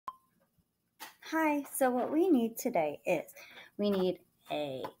Hi, so what we need today is we need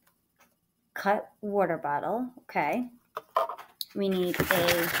a cut water bottle, okay? We need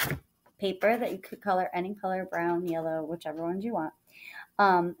a paper that you could color any color, brown, yellow, whichever ones you want.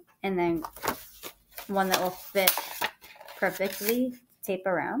 And then one that will fit perfectly, tape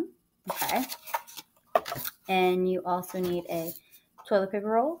around, okay? And you also need a toilet paper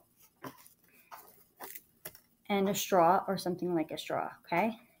roll and a straw or something like a straw,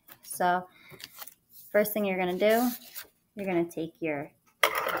 okay? So first thing you're gonna do, you're gonna take your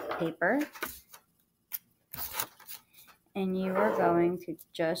paper and you are going to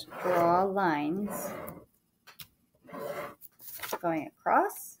just draw lines going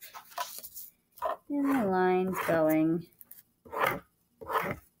across and the lines going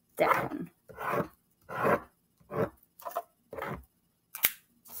down.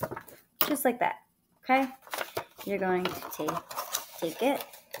 Just like that, okay? You're going to take it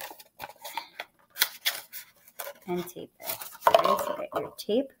and tape it. Okay, so get your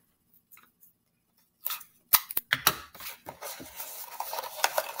tape.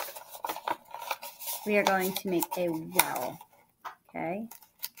 We are going to make a well, okay?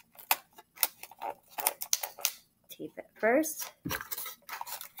 Tape it first.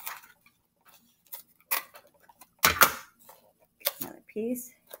 Another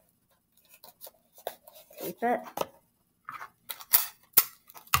piece. Tape it.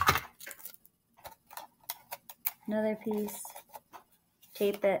 Another piece.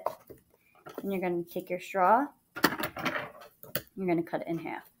 Tape it. And you're going to take your straw. You're going to cut it in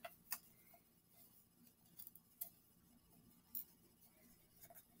half.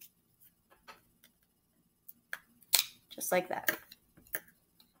 Just like that.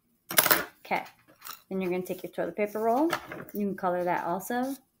 Okay. Then you're going to take your toilet paper roll. You can color that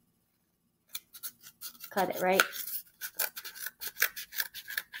also. Cut it right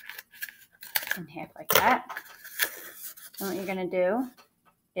in half like that. And what you're going to do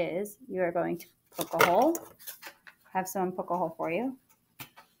is you are going to poke a hole. Have someone poke a hole for you.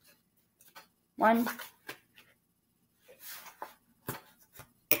 1,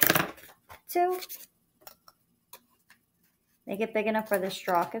 2. Make it big enough for the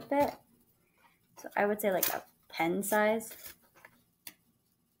straw to fit. So I would say like a pen size.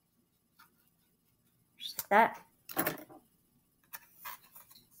 Just like that.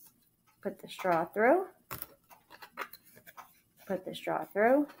 Put the straw through. Put the straw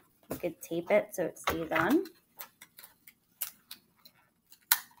through. You could tape it so it stays on.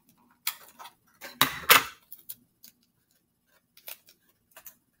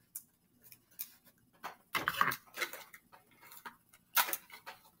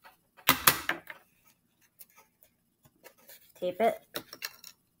 Tape it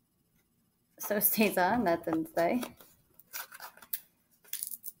so it stays on. That didn't stay.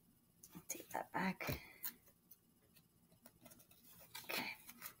 Tape that back. Okay.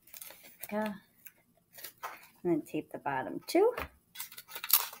 There we go. And then tape the bottom too.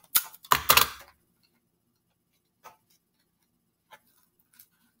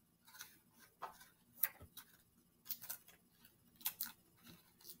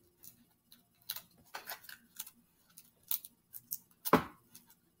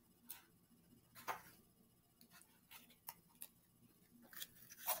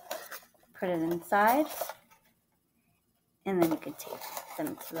 Put it inside, and then you can tape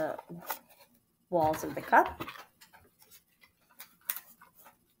them to the walls of the cup.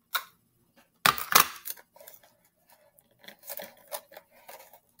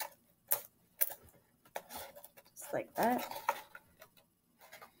 Just like that.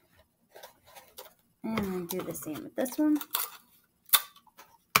 And then do the same with this one.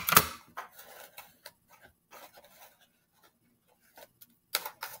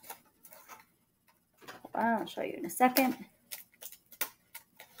 I'll show you in a second.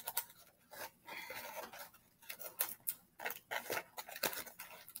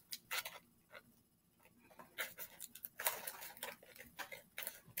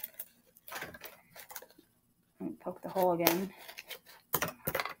 And poke the hole again. The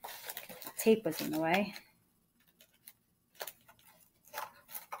tape was in the way.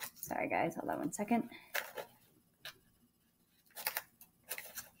 Sorry guys, hold on 1 second.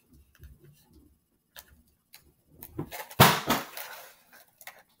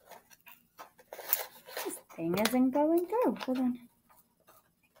 This thing isn't going through. Hold on.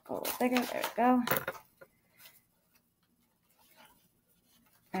 Go a little bigger. There we go.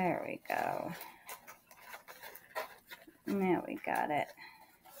 There we go. Now we got it.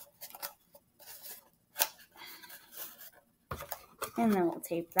 And then we'll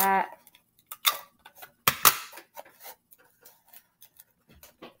tape that.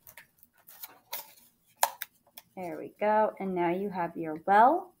 There we go. And now you have your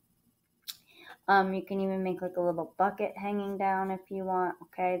well. You can even make like a little bucket hanging down if you want.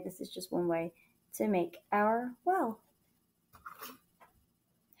 Okay, this is just one way to make our well.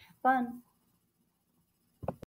 Have fun.